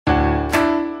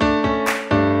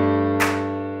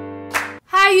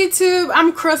Hi YouTube,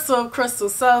 I'm Crystal of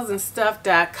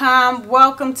crystalsewsandstuff.com.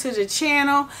 Welcome to the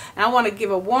channel. And I want to give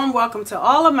a warm welcome to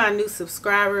all of my new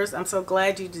subscribers. I'm so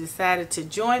glad you decided to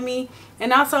join me.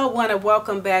 And also want to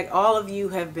welcome back all of you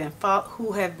who have been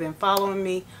following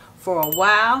me for a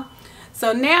while.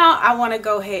 So now I want to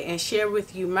go ahead and share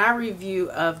with you my review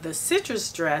of the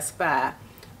citrus dress by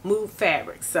Move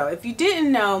Fabrics. So if you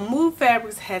didn't know, Move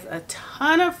Fabrics has a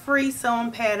ton of free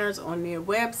sewing patterns on their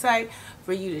website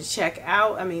for you to check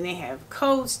out. I mean, they have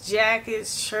coats,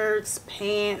 jackets, shirts,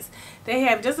 pants. They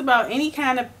have just about any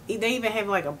kind of, they even have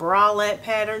like a bralette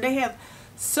pattern. They have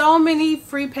so many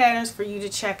free patterns for you to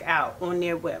check out on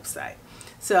their website.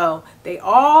 So they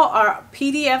all are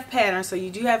PDF patterns, so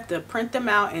you do have to print them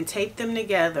out and tape them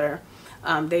together.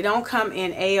 They don't come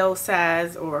in AO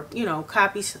size or, you know,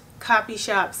 copy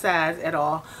shop size at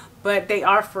all, but they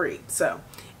are free. So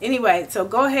anyway, so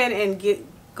go ahead and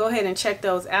check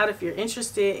those out if you're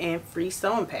interested in free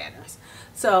sewing patterns.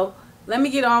 So let me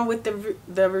get on with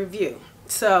the review.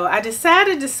 So I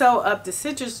decided to sew up the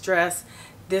citrus dress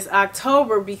this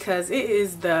October because it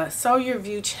is the Sew Your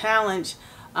View Challenge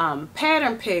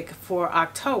pattern pick for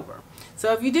October.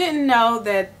 So if you didn't know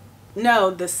that,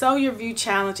 the Sew Your View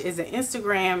Challenge is an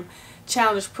Instagram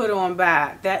challenge put on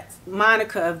by that's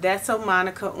Monica of That's So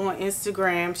Monica on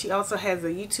Instagram. She also has a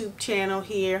YouTube channel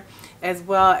here as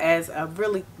well as a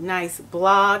really nice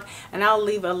blog, and I'll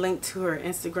leave a link to her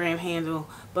Instagram handle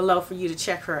below for you to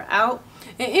check her out.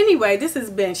 And anyway,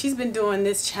 she's been doing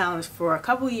this challenge for a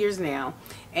couple years now,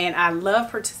 and I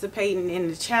love participating in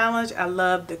the challenge. I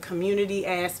love the community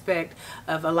aspect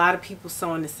of a lot of people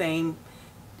sewing the same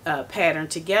pattern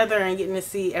together and getting to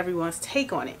see everyone's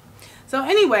take on it. So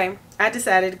anyway, I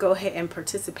decided to go ahead and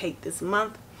participate this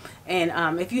month. And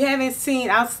if you haven't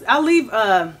seen, I'll leave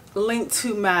a link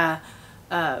to my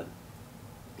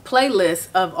playlist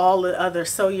of all the other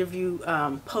Sew Your View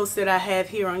posts that I have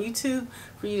here on YouTube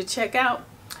for you to check out.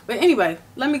 But anyway,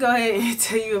 let me go ahead and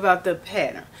tell you about the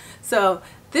pattern. So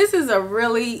this is a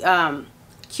really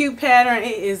cute pattern.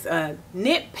 It is a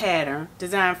knit pattern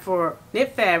designed for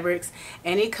knit fabrics,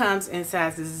 and it comes in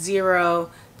sizes 0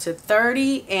 to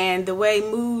 30, and the way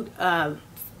Mood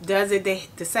does it,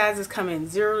 the sizes come in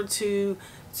 0 to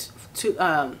 2,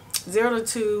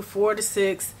 4 to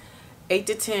 6, 8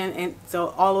 to 10, and so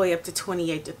all the way up to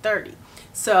 28 to 30.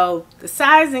 So the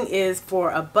sizing is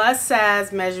for a bust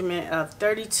size measurement of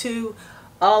 32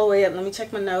 all the way up, let me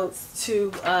check my notes, to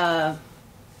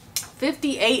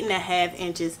 58.5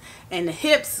 inches, and the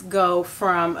hips go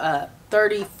from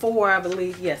 34, I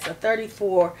believe, yes, a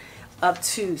 34 up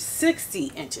to 60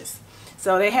 inches.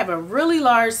 So they have a really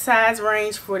large size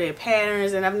range for their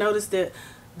patterns, and I've noticed that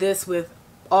this with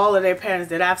all of their patterns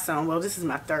that I've sewn. Well, this is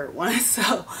my third one.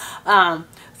 So so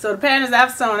the patterns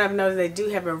I've sewn, I've noticed they do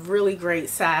have a really great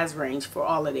size range for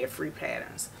all of their free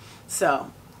patterns.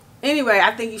 So anyway,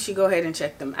 I think you should go ahead and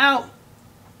check them out.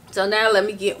 So now let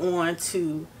me get on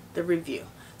to the review.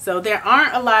 So there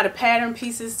aren't a lot of pattern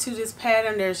pieces to this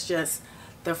pattern. There's just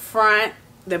the front,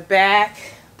 the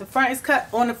back. The front is cut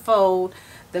on the fold,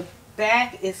 the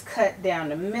back is cut down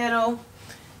the middle,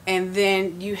 and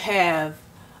then you have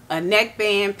a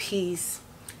neckband piece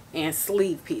and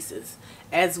sleeve pieces,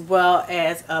 as well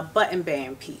as a button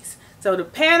band piece. So the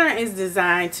pattern is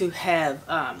designed to have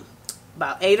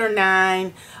about 8 or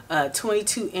 9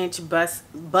 22-inch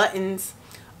buttons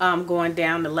going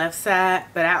down the left side,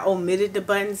 but I omitted the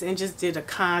buttons and just did a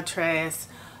contrast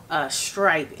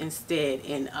stripe instead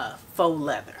in faux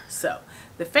leather. So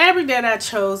the fabric that I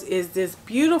chose is this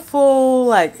beautiful,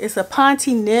 like, it's a ponte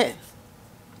knit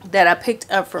that I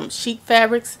picked up from Chic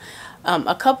Fabrics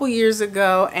a couple years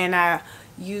ago, and I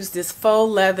used this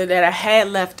faux leather that I had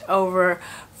left over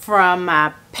from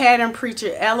my Pattern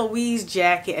Preacher Eloise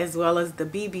jacket, as well as the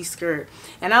BB skirt.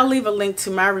 And I'll leave a link to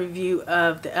my review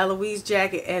of the Eloise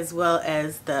jacket as well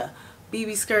as the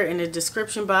BB skirt in the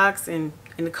description box and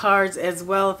in the cards as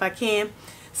well if I can.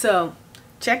 So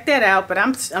check that out. But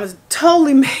I'm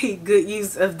totally made good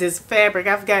use of this fabric.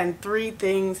 I've gotten 3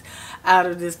 things out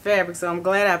of this fabric, so I'm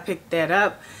glad I picked that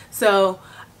up. So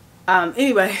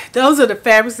anyway, those are the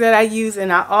fabrics that I use,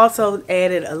 and I also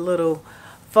added a little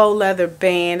faux leather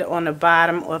band on the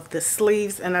bottom of the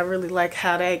sleeves, and I really like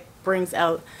how that brings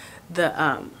out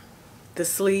the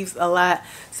sleeves a lot.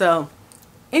 So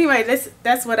anyway,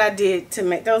 that's what I did to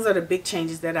make. Those are the big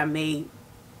changes that I made,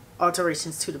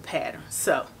 alterations to the pattern.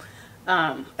 So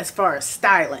as far as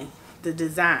styling the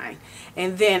design,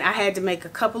 and then I had to make a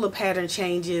couple of pattern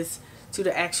changes to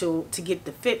to get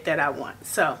the fit that I want.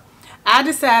 So I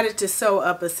decided to sew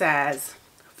up a size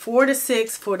 4 to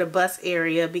 6 for the bust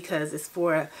area because it's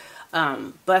for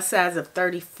bust size of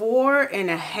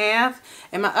 34.5,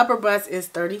 and my upper bust is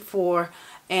 34.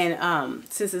 And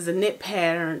since it's a knit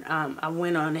pattern, I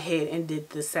went on ahead and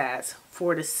did the size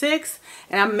 4 to 6,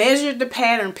 and I measured the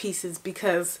pattern pieces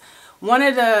because one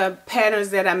of the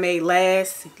patterns that I made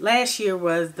last year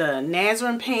was the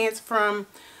Nazarene pants from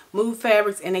Move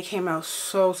Fabrics, and they came out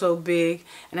so big,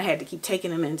 and I had to keep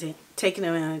taking them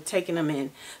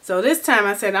in. So this time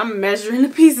I said I'm measuring the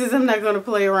pieces. I'm not going to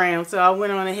play around. So I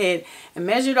went on ahead and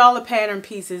measured all the pattern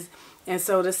pieces, and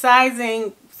so the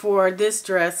sizing for this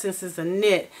dress, since it's a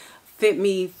knit, fit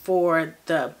me for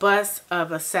the bust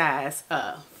of a size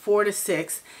 4 to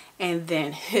 6, and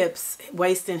then hips,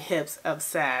 waist and hips of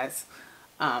size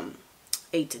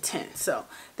 8 to 10. So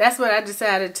that's what I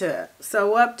decided to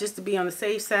sew up, just to be on the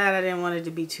safe side. I didn't want it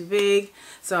to be too big,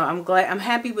 so I'm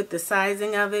happy with the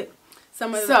sizing of it.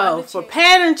 So for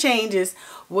pattern changes,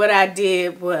 what I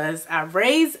did was I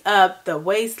raised up the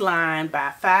waistline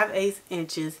by 5/8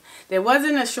 inches. There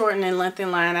wasn't a shorten and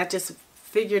lengthen line. I just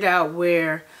figured out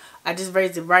where I just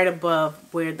raised it right above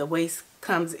where the waist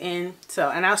comes in. So,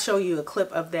 and I'll show you a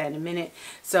clip of that in a minute.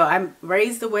 So I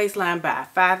raised the waistline by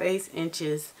 5/8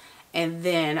 inches, and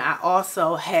then I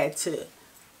also had to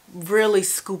really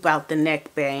scoop out the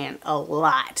neckband a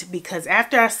lot, because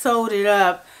after I sewed it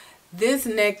up, this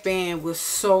neckband was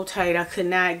so tight I could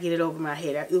not get it over my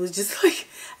head. It was just like,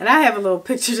 and I have a little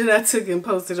picture that I took and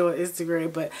posted on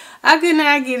Instagram, but I could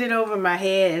not get it over my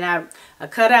head, and I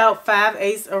cut out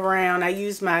 5/8 around. I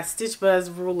used my Stitch Buzz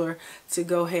ruler to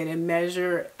go ahead and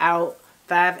measure out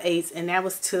 5/8, and that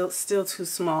was still too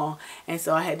small, and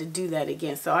so I had to do that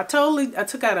again. So I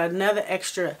took out another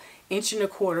extra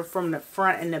 1.25 inches from the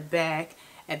front and the back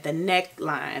at the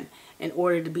neckline in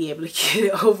order to be able to get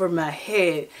it over my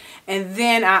head. And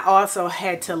then I also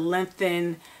had to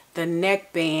lengthen the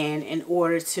neckband in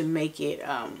order to make it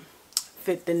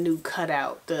fit the new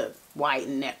cutout, the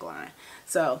widened neckline.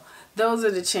 So those are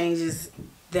the changes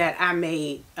that I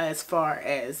made as far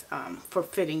as for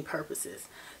fitting purposes.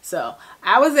 So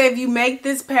I would say if you make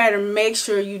this pattern, make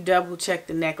sure you double check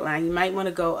the neckline. You might want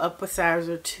to go up a size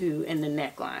or 2 in the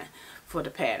neckline for the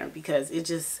pattern, because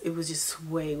it was just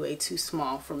way too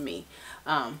small for me.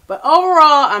 But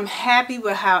overall, I'm happy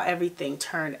with how everything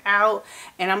turned out,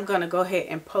 and I'm gonna go ahead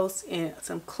and post in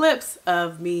some clips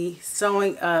of me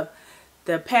sewing up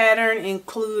the pattern,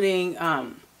 including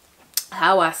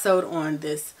how I sewed on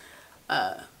this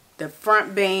the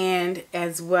front band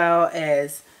as well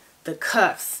as the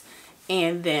cuffs,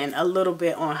 and then a little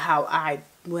bit on how I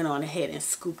went on ahead and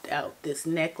scooped out this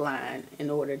neckline in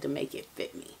order to make it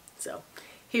fit me. So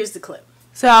here's the clip.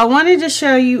 So I wanted to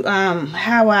show you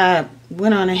how I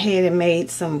went on ahead and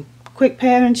made some quick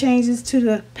pattern changes to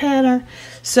the pattern.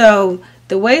 So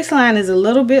the waistline is a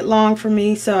little bit long for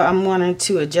me, so I'm wanting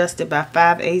to adjust it by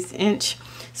 5/8 inch.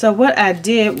 So what I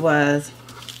did was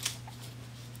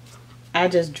I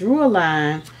just drew a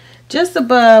line just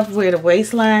above where the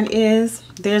waistline is.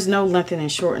 There's no lengthen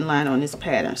and shorten line on this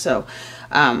pattern, so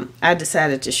I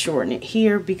decided to shorten it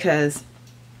here because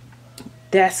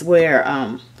that's where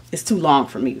it's too long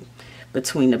for me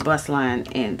between the bust line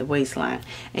and the waistline.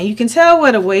 And you can tell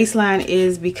where the waistline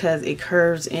is because it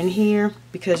curves in here,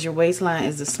 because your waistline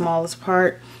is the smallest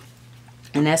part,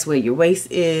 and that's where your waist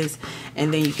is.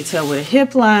 And then you can tell where the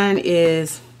hip line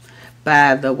is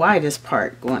by the widest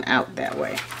part going out that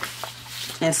way.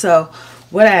 And so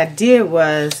what I did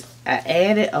was I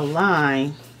added a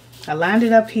line. I lined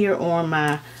it up here on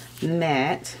my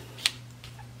mat,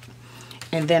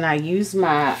 and then I used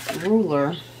my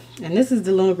ruler, and this is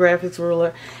the Luna Graphics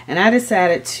ruler, and I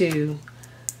decided to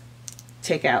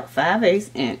take out 5/8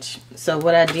 inch. So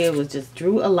what I did was just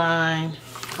drew a line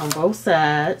on both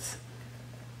sides,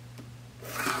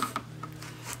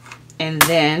 and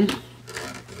then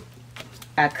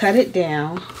I cut it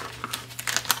down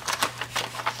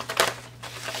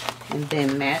and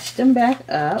then matched them back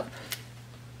up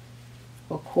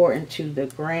according to the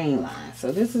grain line.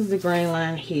 So this is the grain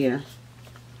line here,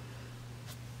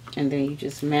 and then you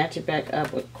just match it back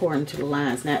up according to the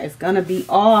lines. Now it's gonna be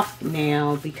off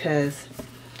now because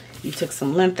you took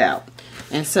some length out,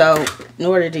 and so in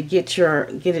order to get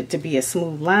it to be a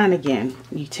smooth line again,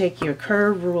 you take your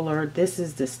curve ruler. This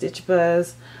is the Stitch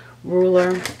Buzz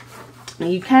ruler,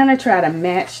 and you kind of try to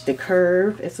match the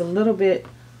curve. It's a little bit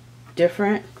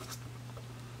different,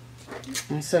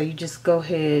 and so you just go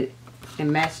ahead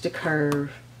and match the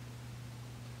curve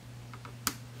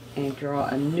and draw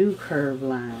a new curve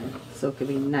line so it can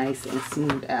be nice and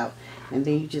smooth out. And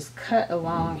then you just cut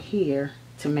along here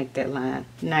to make that line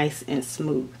nice and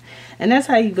smooth. And that's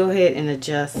how you go ahead and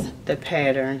adjust the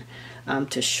pattern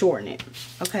to shorten it.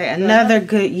 Okay, another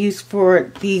good use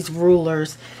for these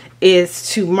rulers is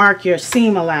to mark your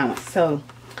seam allowance. So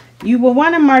you will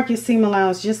want to mark your seam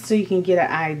allowance just so you can get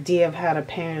an idea of how the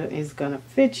pattern is going to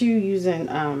fit you using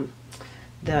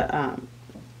the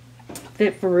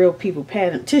Fit for Real People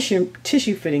pattern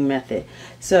tissue fitting method.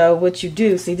 So what you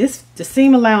do, see this, the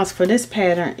seam allowance for this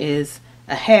pattern is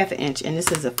a 1/2 inch, and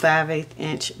this is a 5/8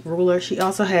 inch ruler. She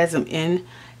also has them in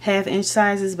 1/2 inch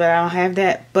sizes, but I don't have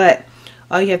that. But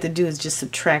all you have to do is just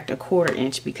subtract a 1/4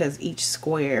 inch because each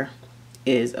square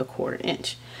is a 1/4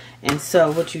 inch. And so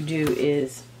what you do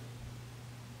is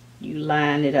you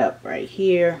line it up right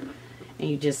here, and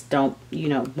you just don't, you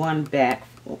know, one back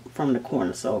from the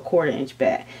corner, so a 1/4 inch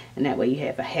back, and that way you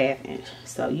have a 1/2 inch.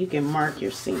 So you can mark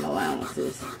your seam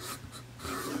allowances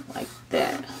like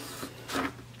that.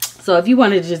 So if you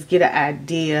want to just get an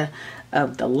idea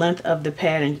of the length of the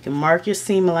pattern, you can mark your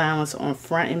seam allowance on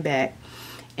front and back,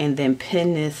 and then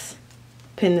pin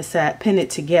it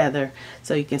together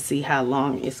so you can see how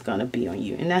long it's going to be on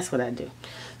you. And that's what I do.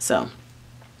 So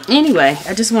anyway,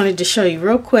 I just wanted to show you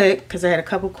real quick because I had a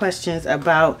couple questions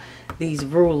about these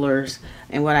rulers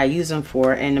and what I use them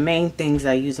for. And the main things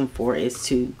I use them for is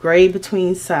to grade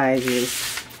between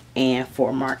sizes and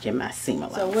for marking my seam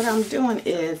allowance. So what I'm doing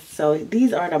is, so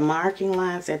these are the marking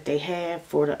lines that they have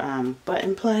for the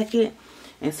button placket.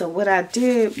 And so what I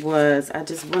did was I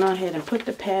just went ahead and put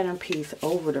the pattern piece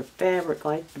over the fabric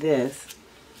like this,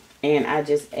 and I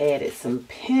just added some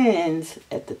pins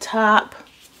at the top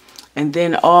and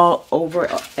then all over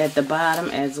at the bottom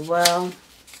as well.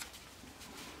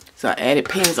 So I added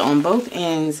pins on both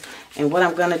ends, and what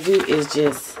I'm going to do is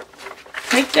just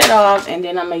take that off, and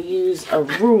then I'm going to use a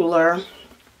ruler.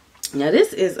 Now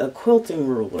this is a quilting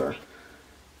ruler,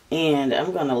 and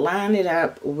I'm going to line it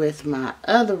up with my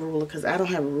other ruler because I don't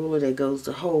have a ruler that goes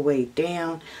the whole way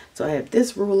down. So I have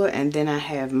this ruler, and then I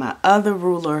have my other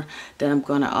ruler that I'm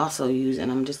going to also use,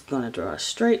 and I'm just going to draw a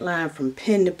straight line from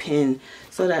pin to pin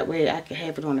so that way I can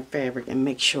have it on the fabric and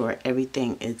make sure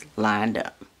everything is lined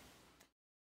up.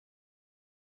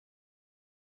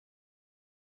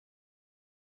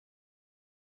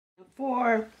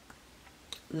 For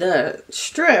the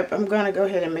strip, I'm going to go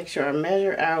ahead and make sure I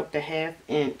measure out the 1/2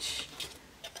 inch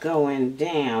going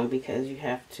down, because you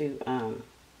have to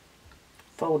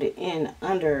fold it in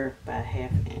under by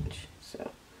 1/2 inch. So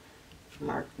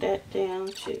mark that down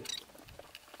too.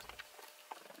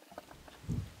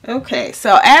 Okay,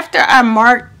 so after I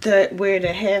marked where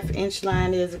the 1/2 inch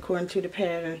line is according to the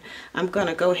pattern, I'm going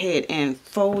to go ahead and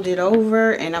fold it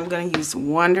over, and I'm going to use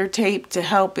Wondertape to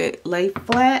help it lay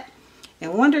flat.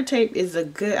 And Wondertape is a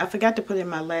good, I forgot to put in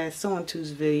my last sewing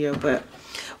tools video, but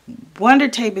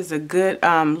Wondertape is a good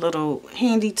little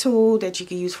handy tool that you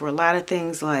can use for a lot of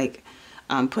things, like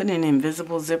putting in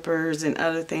invisible zippers and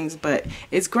other things. But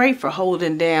it's great for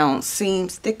holding down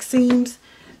seams, thick seams.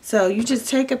 So you just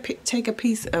take a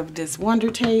piece of this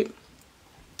Wondertape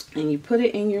and you put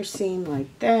it in your seam like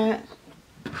that.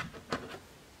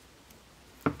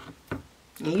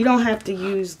 And you don't have to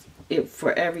use it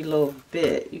for every little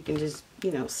bit. You can just,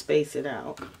 you know, space it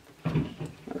out.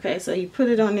 Okay, so you put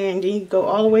it on there, and then you go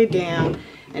all the way down,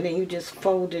 and then you just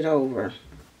fold it over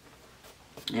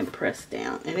and press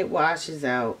down, and it washes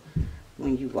out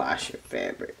when you wash your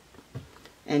fabric.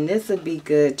 And this would be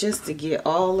good just to get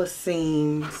all the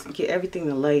seams, get everything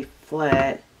to lay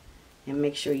flat, and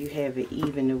make sure you have it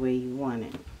even the way you want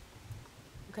it.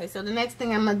 Okay, so the next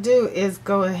thing I'm going to do is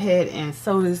go ahead and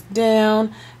sew this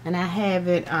down, and I have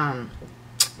it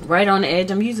right on the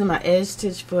edge. I'm using my edge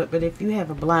stitch foot, but if you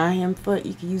have a blind hem foot,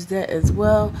 you can use that as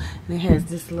well. And it has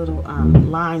this little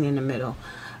line in the middle.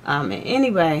 And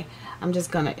anyway, I'm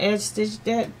just going to edge stitch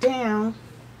that down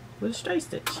with a straight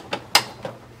stitch.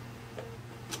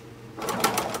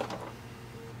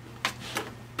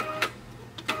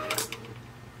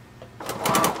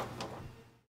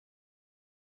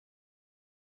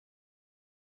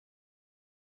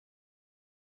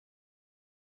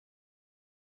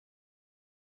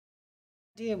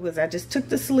 I just took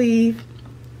the sleeve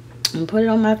and put it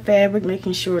on my fabric,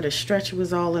 making sure the stretch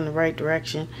was all in the right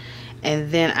direction,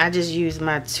 and then I just used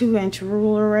my 2-inch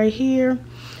ruler right here,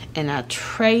 and I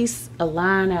trace a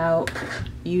line out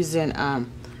using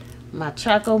my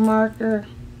Choco marker,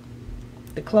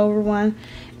 the clover one,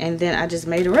 and then I just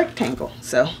made a rectangle.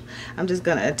 So I'm just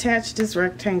going to attach this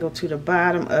rectangle to the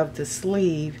bottom of the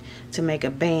sleeve to make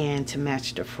a band to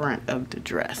match the front of the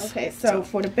dress. Okay, so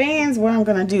for the bands, what I'm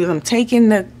going to do is I'm taking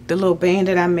the little band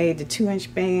that I made, the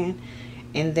 2-inch band,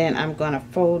 and then I'm going to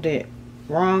fold it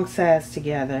wrong sides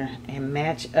together and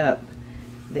match up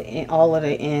all of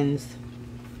the ends,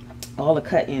 all the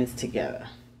cut ends together.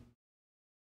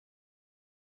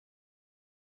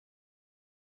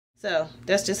 So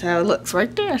that's just how it looks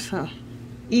right there. So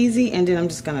easy. And then I'm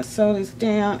just gonna sew this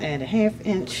down at a 1/2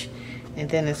 inch, and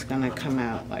then it's gonna come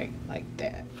out like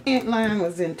that. Neckline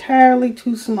was entirely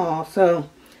too small,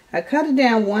 so I cut it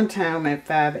down one time at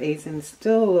 5/8, and it's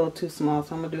still a little too small,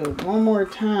 so I'm gonna do it one more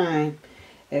time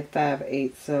at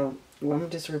 5/8. So I'm gonna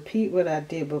just repeat what I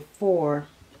did before,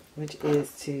 which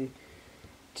is to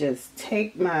just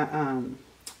take my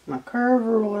my curve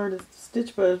ruler, the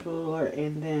stitch buzz ruler,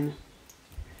 and then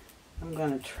I'm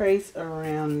gonna trace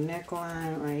around the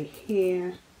neckline right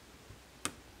here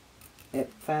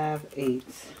at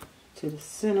 5/8 to the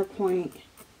center point.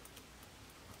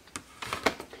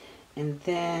 And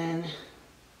then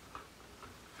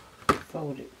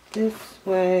fold it this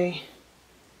way,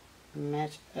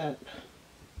 match up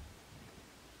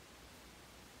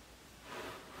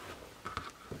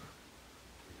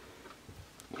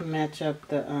and match up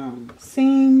the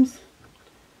seams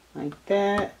like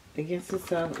that against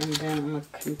itself, and then I'm going to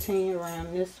continue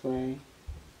around this way.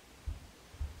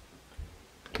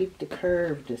 Keep the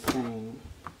curve the same.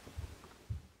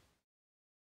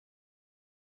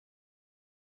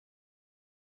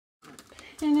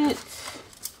 Pin it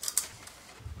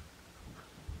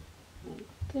like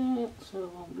that so it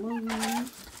won't move.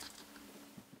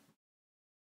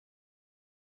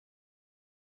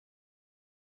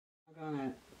 I'm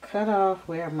going to cut off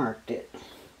where I marked it.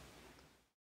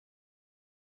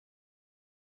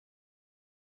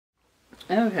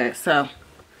 Okay, so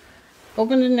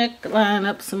open the neckline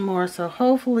up some more, so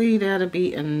hopefully that'll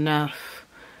be enough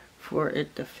for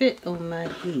it to fit on my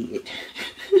head.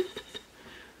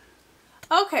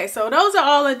 Okay, so those are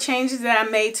all the changes that I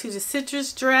made to the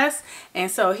citrus dress.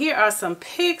 And so here are some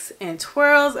pics and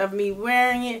twirls of me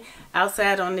wearing it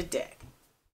outside on the deck.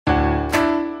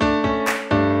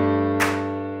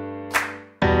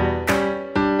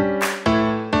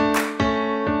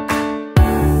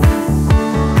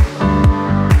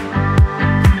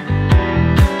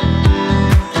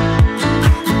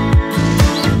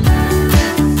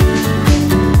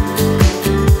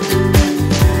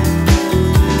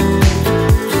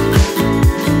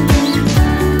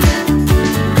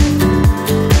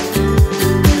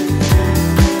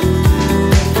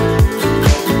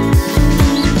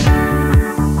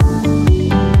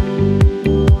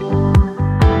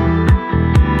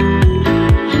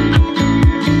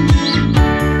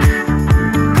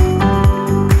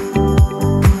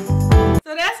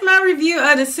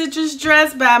 The citrus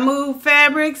dress by Move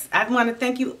Fabrics. I want to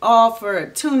thank you all for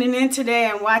tuning in today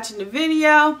and watching the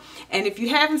video. And if you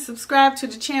haven't subscribed to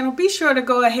the channel, be sure to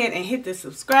go ahead and hit the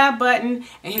subscribe button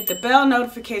and hit the bell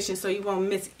notification so you won't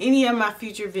miss any of my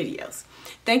future videos.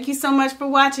 Thank you so much for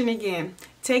watching again.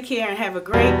 Take care and have a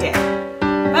great day.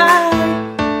 Bye.